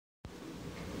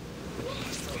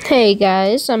Hey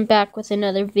guys, I'm back with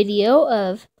another video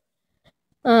of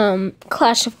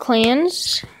Clash of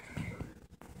Clans.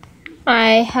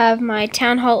 I have my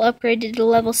town hall upgraded to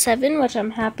level 7, which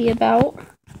I'm happy about.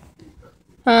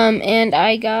 And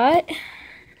I got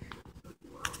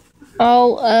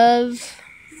all of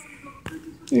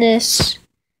this.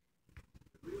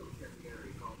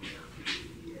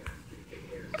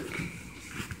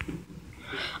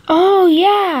 Oh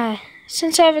yeah,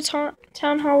 since I have a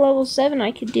town hall level 7,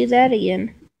 I could do that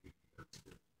again.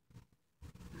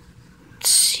 Let's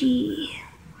see.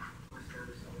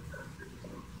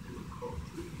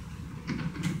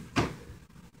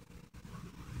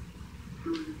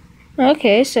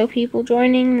 Okay, so people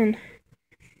joining and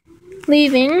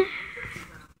leaving.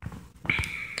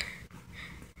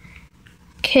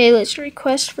 Okay, let's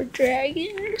request for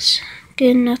dragons.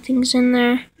 Good, nothing's in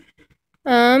there.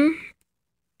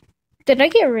 Did I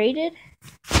get raided?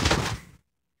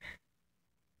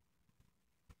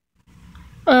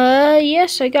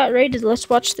 Yes, I got raided. Let's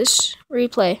watch this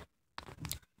replay.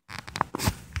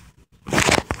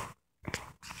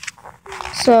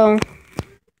 So,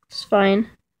 it's fine.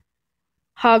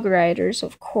 Hog riders,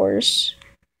 of course.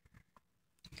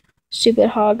 Stupid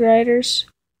hog riders.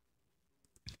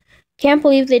 Can't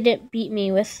believe they didn't beat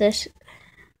me with this.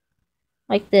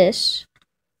 Like this.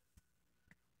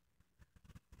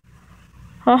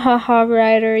 Haha, hog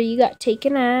rider, you got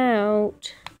taken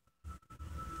out.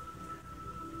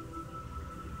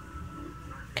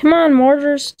 Come on,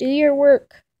 mortars, do your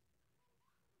work.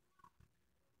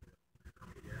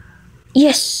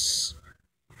 Yes!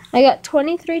 I got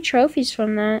 23 trophies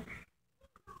from that.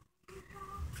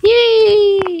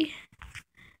 Yay!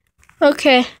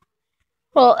 Okay.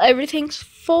 Well, everything's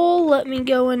full. Let me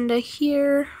go into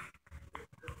here.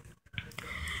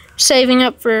 Saving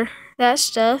up for that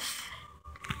stuff.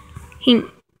 You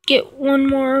can get one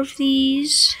more of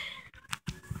these.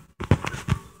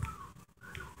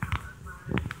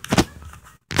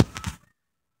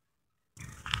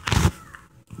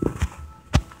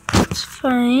 It's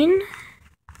fine.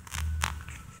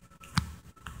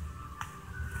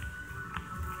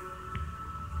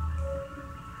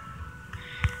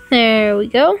 There we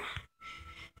go.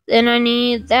 Then I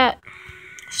need that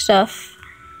stuff.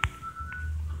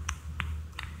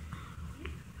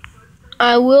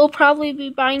 I will probably be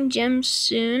buying gems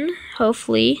soon,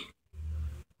 hopefully.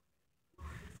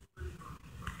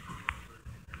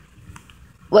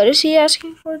 What is he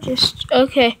asking for? Just,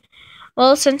 okay.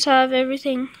 Well, since I have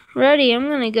everything ready, I'm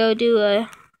gonna go do a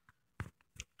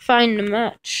find a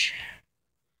match.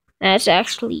 That's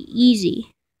actually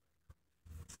easy.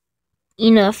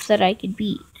 Enough that I could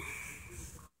beat.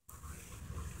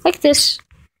 Like this.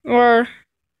 Or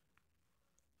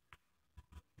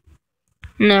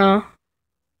no.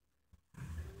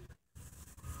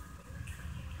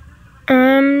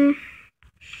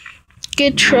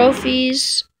 Good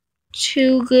trophies,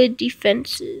 2 good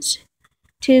defenses.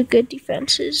 2 good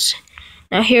defenses.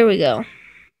 Now here we go.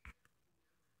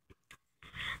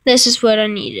 This is what I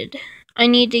needed. I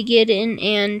need to get in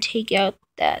and take out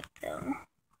that though.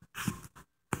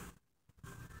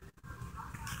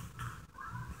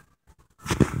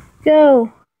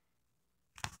 Go.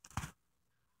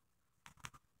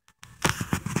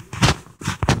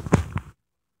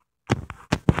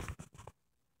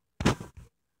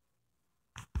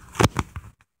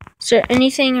 Is there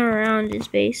anything around his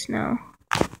base now?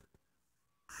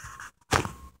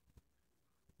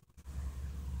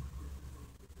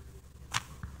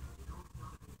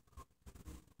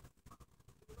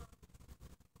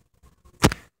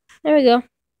 There we go.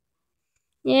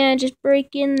 Yeah, just break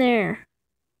in there.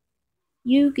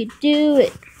 You could do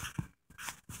it.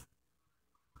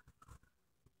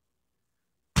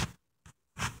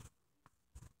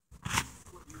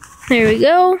 There we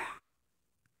go.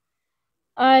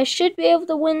 I should be able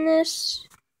to win this.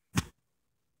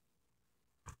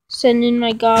 Send in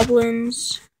my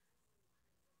goblins.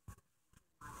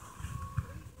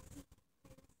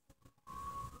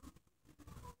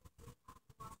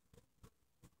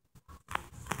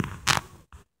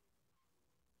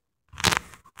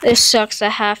 This sucks. I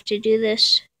have to do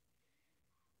this.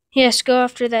 Yes, go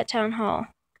after that town hall.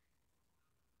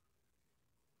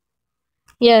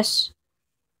 Yes.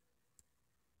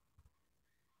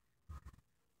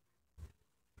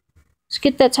 Let's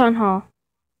get that town hall.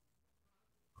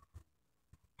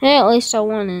 Hey, at least I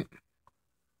won it.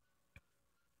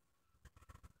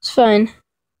 It's fine.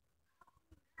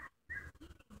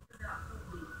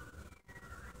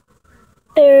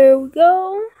 There we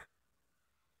go.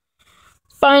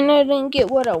 Fine, I didn't get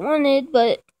what I wanted,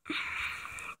 but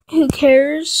who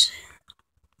cares?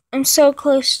 I'm so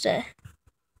close to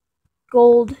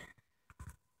gold.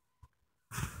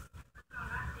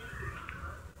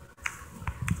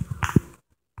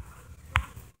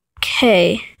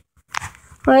 Okay.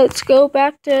 Let's go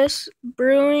back to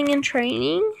brewing and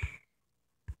training.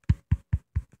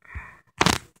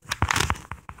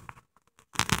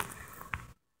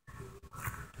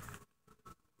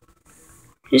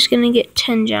 Just gonna get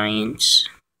 10 giants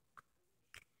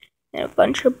and a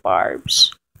bunch of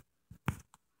barbs.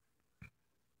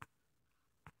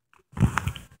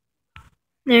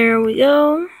 There we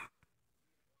go.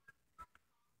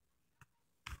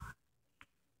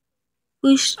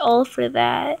 Boost all for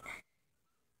that.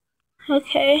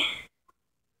 Okay.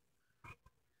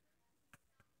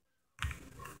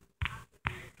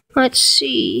 Let's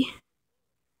see.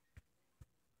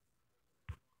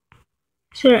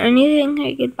 Is there anything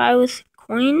I could buy with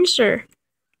coins, or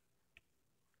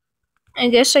I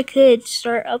guess I could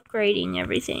start upgrading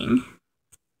everything.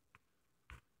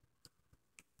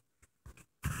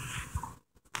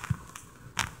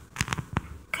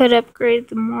 Could upgrade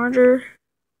the mortar.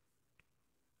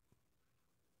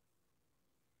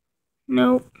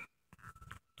 Nope.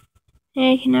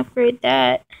 Yeah, I can upgrade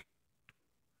that.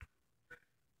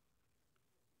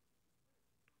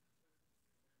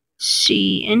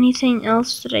 See, anything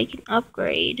else that I can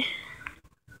upgrade?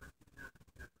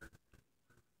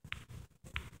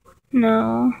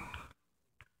 No.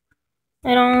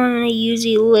 I don't want to use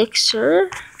elixir.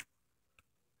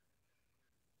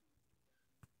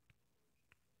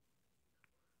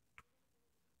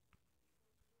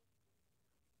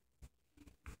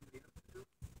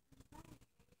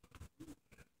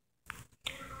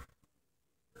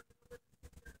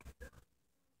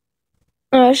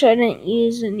 I wish I didn't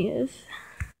use any of.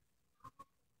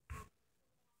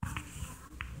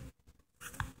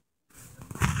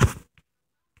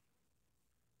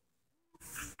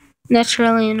 That's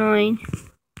really annoying.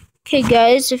 Okay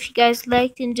guys, if you guys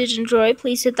liked and did enjoy,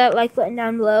 please hit that like button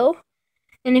down below.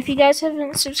 And if you guys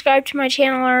haven't subscribed to my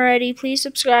channel already, please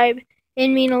subscribe.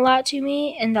 It'd mean a lot to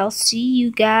me, and I'll see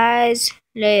you guys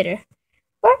later.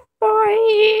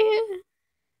 Bye-bye.